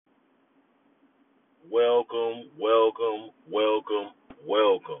Welcome, welcome, welcome,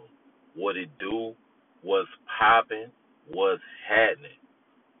 welcome. What it do? What's popping? What's happening?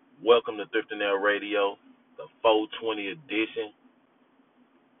 Welcome to Thrifting Air Radio, the 420 edition.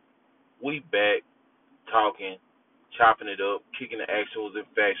 We back talking, chopping it up, kicking the actuals and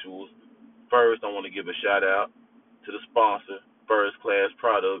factuals. First, I want to give a shout out to the sponsor, First Class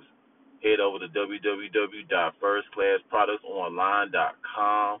Products. Head over to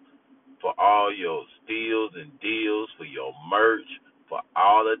www.firstclassproductsonline.com for all your steals and deals, for your merch, for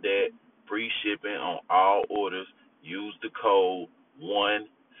all of that. Free shipping on all orders. Use the code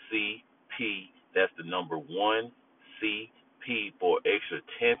 1CP. That's the number 1CP for extra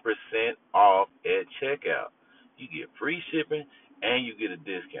 10% off at checkout. You get free shipping and you get a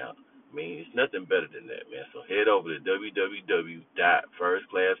discount. I mean, it's nothing better than that, man. So head over to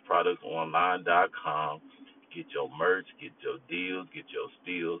www.firstclassproductsonline.com. Get your merch, get your deals, get your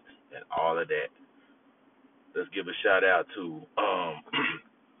steals, and all of that. Let's give a shout out to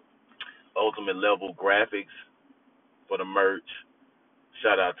Ultimate Level Graphics for the merch.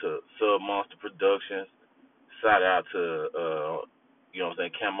 Shout out to Sub Monster Productions. Shout out to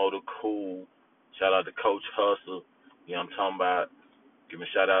Camo the Cool. Shout out to Coach Hustle. You know what I'm talking about. Giving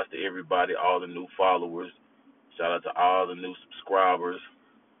shout outs to everybody, all the new followers. Shout out to all the new subscribers.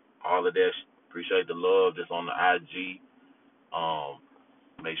 All of that. Appreciate the love that's on the IG.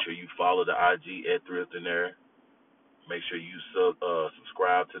 Make sure you follow the IG at Thrifting There. Make sure you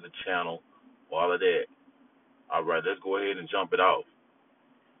subscribe to the channel. All of that. All right, let's go ahead and jump it off.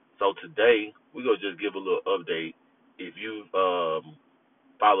 So today we're gonna just give a little update. If you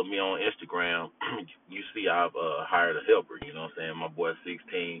follow me on Instagram, you see I've hired a helper. You know what I'm saying? My boy's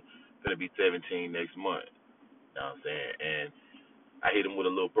 16, gonna be 17 next month. You know what I'm saying? And I hit him with a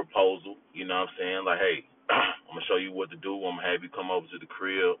little proposal. You know what I'm saying? Like, hey, I'm gonna show you what to do. I'm gonna have you come over to the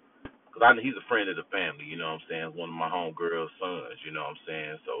crib. Cause he's a friend of the family, you know what I'm saying? One of my homegirl's sons, you know what I'm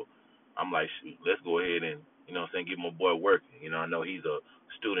saying? So I'm like, shoot, let's go ahead and, you know what I'm saying, get my boy working. You know, I know he's a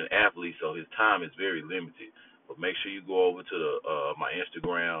student athlete, so his time is very limited. But make sure you go over to the my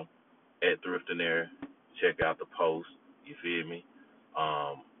Instagram at Thrifting There, check out the post. You feel me?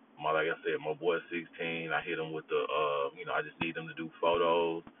 Like I said, my boy's 16. I hit him with I just need him to do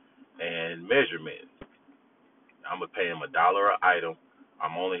photos and measurements. I'm gonna pay him $1 an item.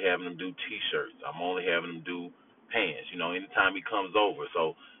 I'm only having him do T-shirts. I'm only having him do pants. You know, anytime he comes over.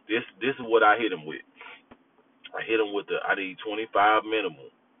 So this is what I hit him with. I hit him with I need 25 minimum.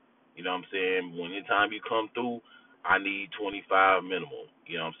 You know what I'm saying? When anytime you come through, I need 25 minimum.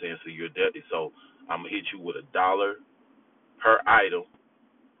 You know what I'm saying? So so I'm gonna hit you with $1 per item.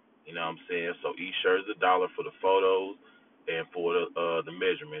 You know what I'm saying? So each shirt is $1 for the photos and for the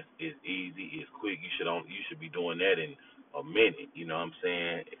measurements. It's easy, it's quick. You should be doing that in a minute. You know what I'm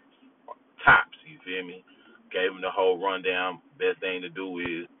saying? Tops. You feel me? Gave him the whole rundown. Best thing to do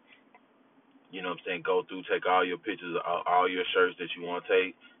is, you know what I'm saying, go through, take all your pictures, all your shirts that you want to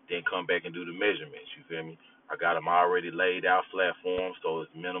take, then come back and do the measurements. You feel me? I got them already laid out flat form, so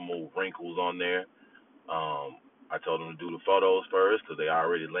it's minimal wrinkles on there. I told them to do the photos first because they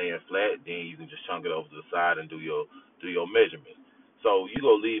already laying flat. Then you can just chunk it over to the side and do your measurements. So you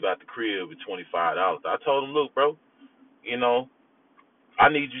go leave out the crib with $25. I told them, look, bro, you know, I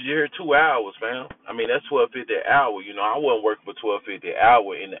need you here 2 hours, fam. I mean, that's 12.50 an hour. You know, I wasn't working for 12.50 an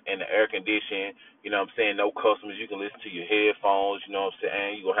hour in the air conditioning. You know what I'm saying? No customers. You can listen to your headphones. You know what I'm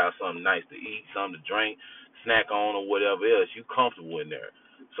saying? You gonna have something nice to eat, something to drink, snack on, or whatever else. You comfortable in there,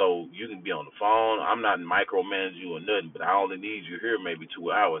 so you can be on the phone. I'm not micromanaging you or nothing, but I only need you here maybe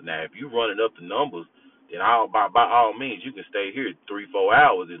 2 hours. Now, if you running up the numbers, then by all means you can stay here 3-4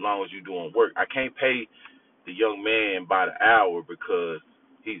 hours as long as you're doing work. I can't pay the young man by the hour because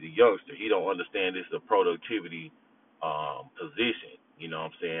he's a youngster. He don't understand this is a productivity position. You know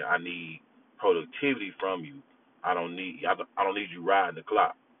what I'm saying? I need productivity from you. I don't need you riding the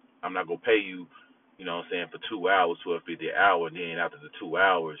clock. I'm not gonna pay you, you know what I'm saying, for 2 hours, 12.50 an hour, and then after the 2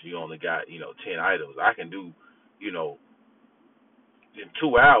 hours you only got, 10 items. I can do, you know, in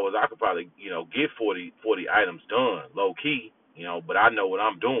 2 hours I could probably, get 40 items done, low key, but I know what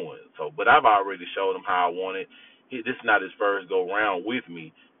I'm doing. So but I've already showed him how I want it. This is not his first go round with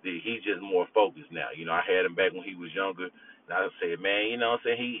me. He's just more focused now. I had him back when he was younger, and I said, man, what I'm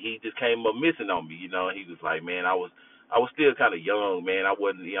saying, he just came up missing on me, and he was like, man, I was still kind of young, man. I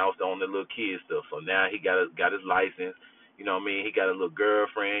wasn't, I was on the little kid stuff. So now he got his license. You know what I mean? He got a little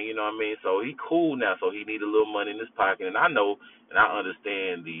girlfriend, you know what I mean? So he cool now, so he need a little money in his pocket. And I know and I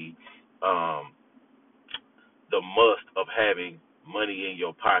understand the must of having money in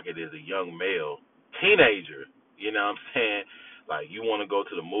your pocket as a young male teenager. You know what I'm saying? Like you want to go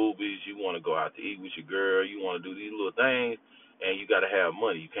to the movies, you want to go out to eat with your girl, you want to do these little things, and you got to have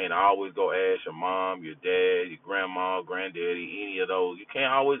money. You can't always go ask your mom, your dad, your grandma, granddaddy, any of those. You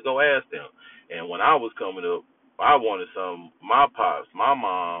can't always go ask them. And when I was coming up, I wanted some. My pops, my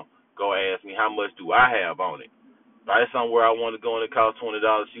mom, go ask me how much do I have on it. If I somewhere I want to go and it costs $20,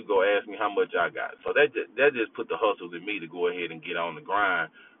 you go ask me how much I got. So that just put the hustle in me to go ahead and get on the grind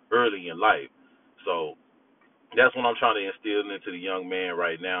early in life. So that's what I'm trying to instill into the young man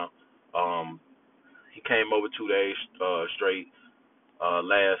right now. Um, he came over 2 days straight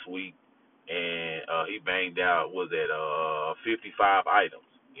last week, and he banged out was at 55 items.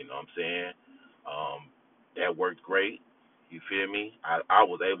 You know what I'm saying? Um, that worked great. You feel me? I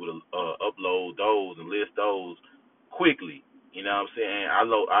was able to upload those and list those quickly. You know what I'm saying?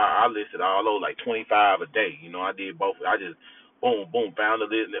 I listed all those like 25 a day. You know, I did both. I just boom boom found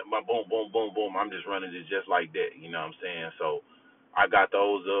the list. My boom boom boom boom. I'm just running it just like that. You know what I'm saying? So I got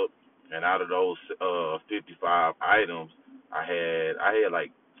those up, and out of those 55 items, I had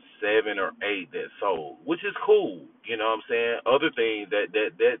like 7 or 8 that sold, which is cool. You know what I'm saying? Other things that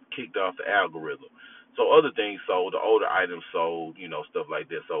kicked off the algorithm. So other things sold, the older items sold, stuff like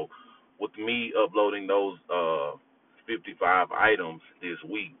that. So with me uploading those 55 items this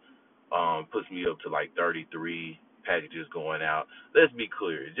week, puts me up to like 33 packages going out. Let's be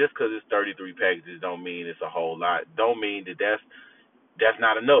clear. Just because it's 33 packages don't mean it's a whole lot. Don't mean that's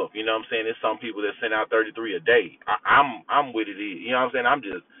not enough. You know what I'm saying? There's some people that send out 33 a day. I'm with it. You know what I'm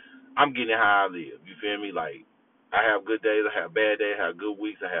saying? I'm getting it how I live. You feel me? Like I have good days, I have bad days, I have good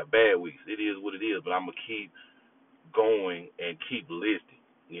weeks, I have bad weeks. It is what it is. But I'm gonna keep going and keep listing.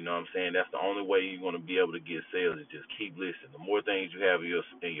 You know what I'm saying? That's the only way you're gonna be able to get sales is just keep listing. The more things you have in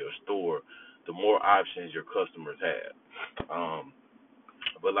your store, the more options your customers have. Um,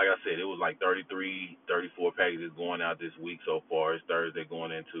 but like I said, it was like 33, 34 packages going out this week so far. It's Thursday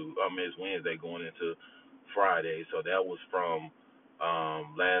going into, it's Wednesday going into Friday. So that was from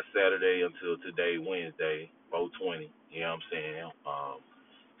last Saturday until today, Wednesday, 420. You know what I'm saying?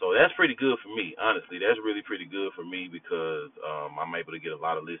 So that's pretty good for me, honestly. That's really pretty good for me because I'm able to get a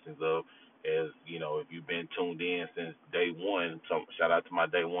lot of listings up. As you know, if you've been tuned in since day one, shout out to my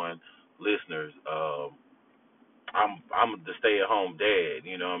day one listeners. I'm the stay at home dad,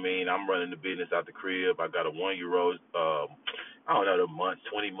 you know what I mean? I'm running the business out the crib. I got a 1 year old, I don't know, the month,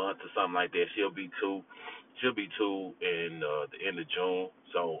 20 months or something like that. She'll be two. She'll be two in the end of June.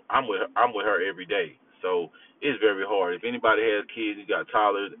 So I'm with her every day. So it's very hard. If anybody has kids, you got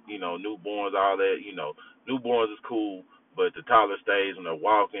toddlers, newborns, all that, newborns is cool, but the toddler stage when they're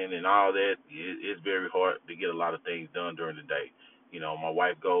walking and all that, it's very hard to get a lot of things done during the day. My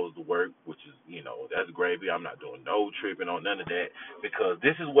wife goes to work, which is, that's gravy. I'm not doing no tripping on none of that because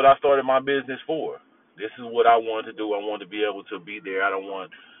this is what I started my business for. This is what I wanted to do. I wanted to be able to be there. I don't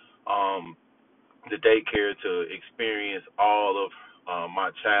want um the daycare to experience all of my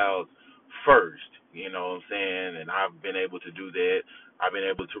child's first. You know what I'm saying? And I've been able to do that. I've been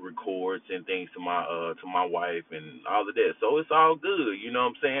able to record, send things to my wife and all of that. So it's all good. You know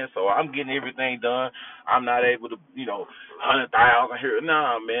what I'm saying? So I'm getting everything done. I'm not able to, 100,000 here.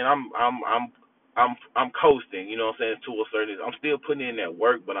 Nah, man. I'm coasting. You know what I'm saying? To a certain. I'm still putting in that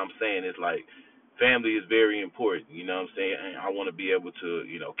work, but I'm saying it's like family is very important. You know what I'm saying? And I want to be able to,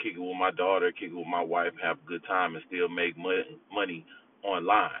 kick it with my daughter, kick it with my wife, have a good time, and still make money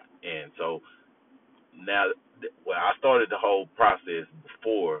online. And so now, well, I started the whole process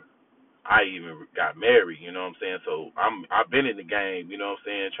before I even got married. You know what I'm saying? So I've been in the game. You know what I'm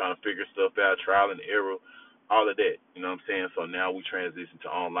saying? Trying to figure stuff out, trial and error, all of that. You know what I'm saying? So now we transition to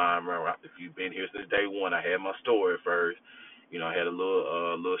online. Remember, if you've been here since day one, I had my store at first. I had a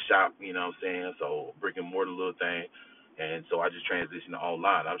little shop. You know what I'm saying? So brick and mortar little thing. And so I just transitioned to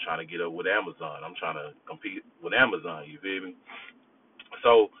online. I'm trying to get up with Amazon. I'm trying to compete with Amazon. You feel me?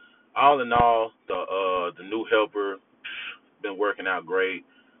 So all in all, the new helper been working out great.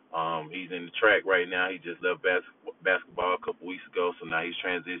 He's in the track right now. He just left basketball a couple weeks ago, so now he's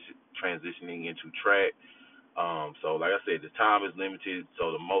transitioning into track. So like I said, the time is limited.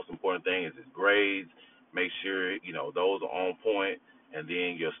 So the most important thing is his grades. Make sure those are on point, and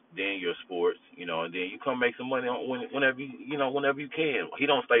then your sports. And then you come make some money whenever you can. He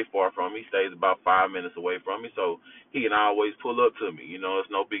don't stay far from me. He stays about 5 minutes away from me, so he can always pull up to me.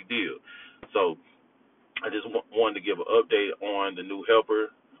 It's no big deal. So I just wanted to give an update on the new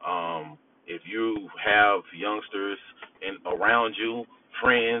helper. If you have youngsters around you,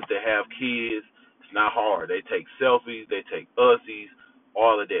 friends that have kids, it's not hard. They take selfies, they take ussies,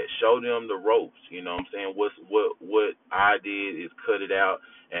 all of that. Show them the ropes. You know what I'm saying? What I did is cut it out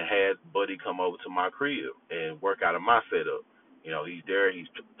and had Buddy come over to my crib and work out of my setup. He's there, he's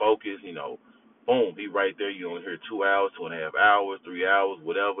focused, boom, he right there. You only hear 2 hours, 2.5 hours, 3 hours,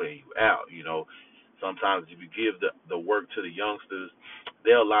 whatever, and you out. Sometimes if you give the work to the youngsters,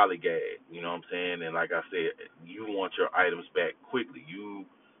 they'll lollygag. You know what I'm saying? And like I said, you want your items back quickly. You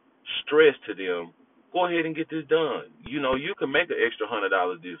stress to them, go ahead and get this done. You can make an extra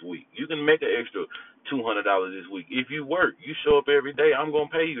 $100 this week. You can make an extra $200 this week. If you work, you show up every day, I'm gonna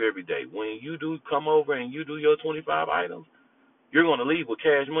pay you every day. When you do come over and you do your 25 items, you're gonna leave with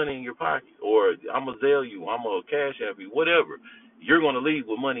cash money in your pocket, or I'm gonna Zelle you, I'm gonna cash app you, whatever. You're gonna leave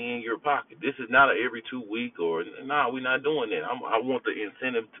with money in your pocket. This is not a every 2 week or nah. We're not doing that. I want the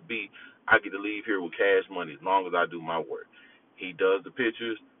incentive to be I get to leave here with cash money as long as I do my work. He does the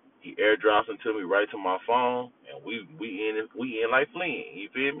pictures. He airdrops them to me right to my phone, and we in like fleeing. You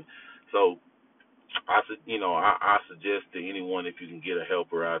feel me? So I suggest to anyone, if you can get a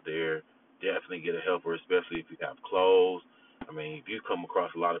helper out there, definitely get a helper, especially if you have clothes. I mean, if you come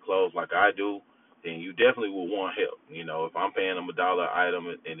across a lot of clothes like I do, then you definitely will want help. If I'm paying them $1 item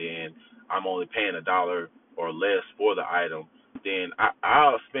and then I'm only paying $1 or less for the item, then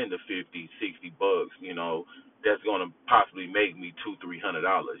I'll spend the 50, $60. That's gonna possibly make me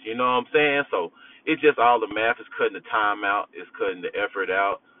 $200-300. You know what I'm saying? So it's just all the math. It's cutting the time out. It's cutting the effort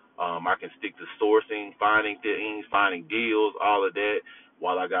out. I can stick to sourcing, finding things, finding deals, all of that,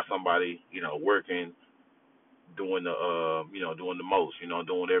 while I got somebody, working, doing doing the most,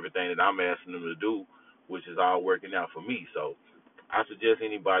 doing everything that I'm asking them to do, which is all working out for me. So I suggest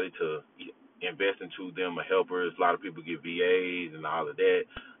anybody to invest into them a helper. A lot of people get VAs and all of that.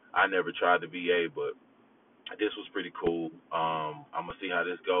 I never tried the VA, but this was pretty cool. I'm gonna see how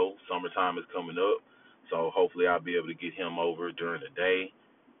this goes. Summertime is coming up, so hopefully I'll be able to get him over during the day,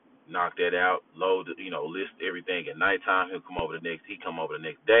 knock that out, list everything at nighttime. He'll come over he come over the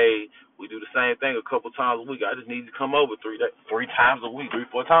next day. We do the same thing a couple times a week. I just need to come over three times a week, 3,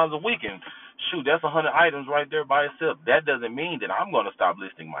 4 times a week, and shoot, that's 100 items right there by itself. That doesn't mean that I'm gonna stop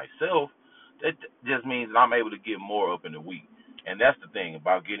listing myself. That just means that I'm able to get more up in the week. And that's the thing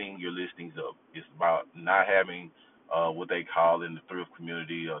about getting your listings up. It's about not having what they call in the thrift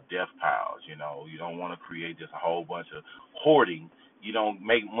community death piles. You don't want to create just a whole bunch of hoarding. You don't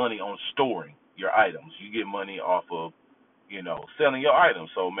make money on storing your items. You get money off of, selling your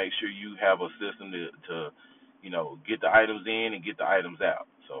items. So make sure you have a system to get the items in and get the items out.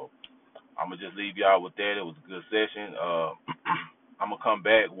 So I'm gonna just leave y'all with that. It was a good session. I'm gonna come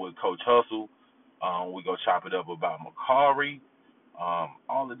back with Coach Hustle. We gonna chop it up about Macari,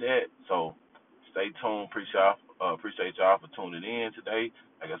 all of that. So stay tuned. Appreciate y'all for tuning in today.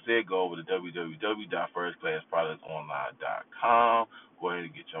 Like I said, go over to www.firstclassproductsonline.com. Go ahead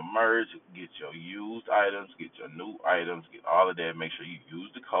and get your merch, get your used items, get your new items, get all of that. Make sure you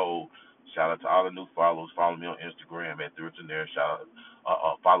use the code. Shout out to all the new followers. Follow me on Instagram at Thrifting. Shout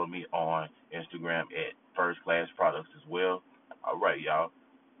out, follow me on Instagram at First Class Products as well. All right, y'all.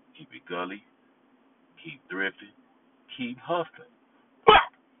 Keep it gully. Keep thrifting. Keep hustling.